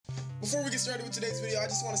Before we get started with today's video, I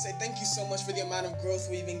just want to say thank you so much for the amount of growth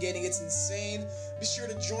we've been getting. It's insane. Be sure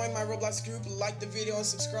to join my Roblox group, like the video, and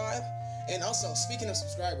subscribe. And also, speaking of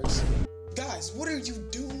subscribers, guys, what are you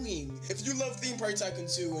doing? If you love Theme Park Tycoon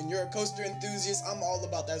 2 and you're a coaster enthusiast, I'm all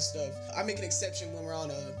about that stuff. I make an exception when we're on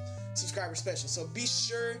a subscriber special. So be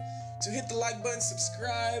sure to hit the like button,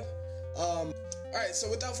 subscribe. Alright, so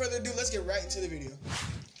without further ado, let's get right into the video.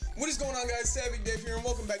 What is going on, guys? Savvy Dave here, and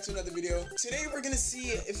welcome back to another video. Today we're gonna see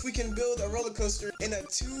if we can build a roller coaster in a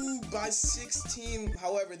 2x16,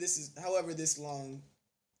 however this long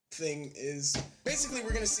thing is. Basically,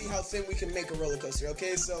 we're gonna see how thin we can make a roller coaster.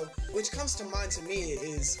 Okay, so which comes to mind to me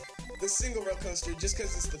is the single roller coaster, just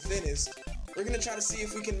because it's the thinnest. We're gonna try to see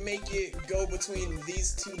if we can make it go between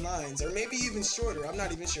these two lines, or maybe even shorter. I'm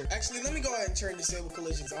not even sure. Actually, let me go ahead and turn disable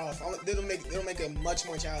collisions off. It'll make it much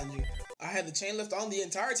more challenging. I had the chain lift on the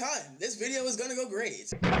entire time. This video is gonna go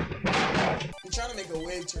great. I'm trying to make a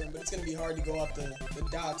wave turn, but it's gonna be hard to go up the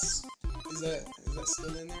dots. Is that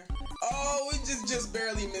still in there? Oh, we just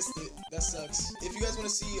barely missed it. That sucks. If you guys want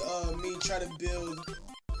to see me try to build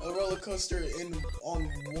a roller coaster on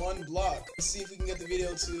one block, let's see if we can get the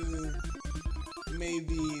video to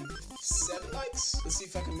maybe 7 likes. Let's see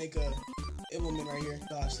if I can make a implement right here.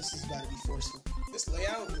 Gosh, this is about to be forceful. This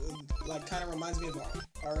layout like kind of reminds me of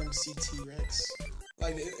RMC Rex.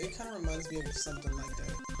 Like it kind of reminds me of something like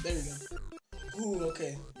that. There you go. Ooh,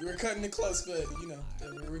 okay. You were cutting it close, but you know,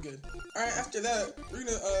 we're good. All right, after that, we're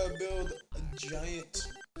gonna build a giant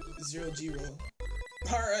 0G roll.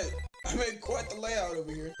 All right, I made quite the layout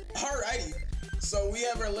over here. Alrighty, so we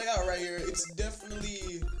have our layout right here. It's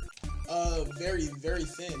definitely very, very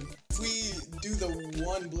thin. If we do the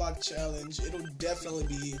 1 block challenge, it'll definitely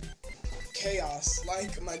be chaos,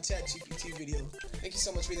 like my ChatGPT video. Thank you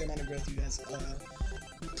so much for the amount of growth you guys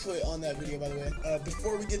put on that video, by the way.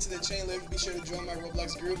 Before we get to the chain lift, be sure to join my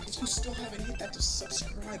Roblox group. If you still haven't hit that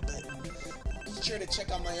subscribe button, be sure to check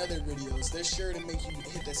out my other videos. They're sure to make you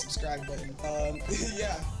hit that subscribe button.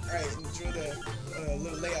 Yeah, alright, enjoy the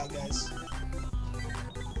little layout, guys.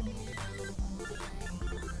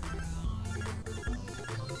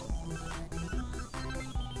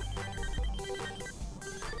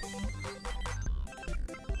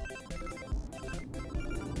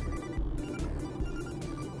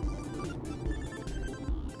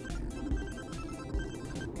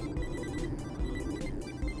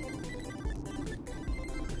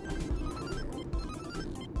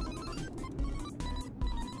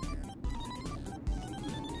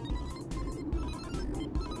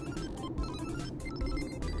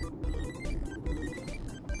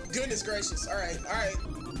 Goodness gracious. Alright,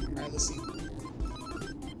 let's see.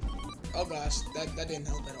 Oh gosh, that didn't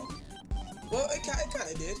help at all. Well, it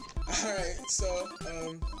kinda did. Alright, so,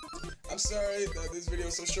 I'm sorry that this video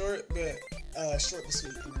is so short, but, short but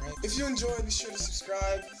sweet, alright? If you enjoyed, be sure to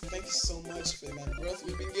subscribe. Thank you so much for the amount of growth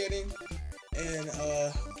we've been getting. And,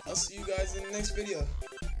 I'll see you guys in the next video.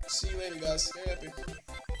 See you later, guys. Stay epic.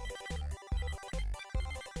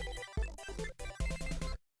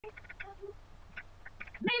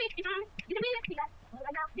 Maybe it's time. You can be that.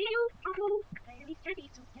 Right now, see you. I'm cool. Maybe it's tricky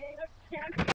to get her.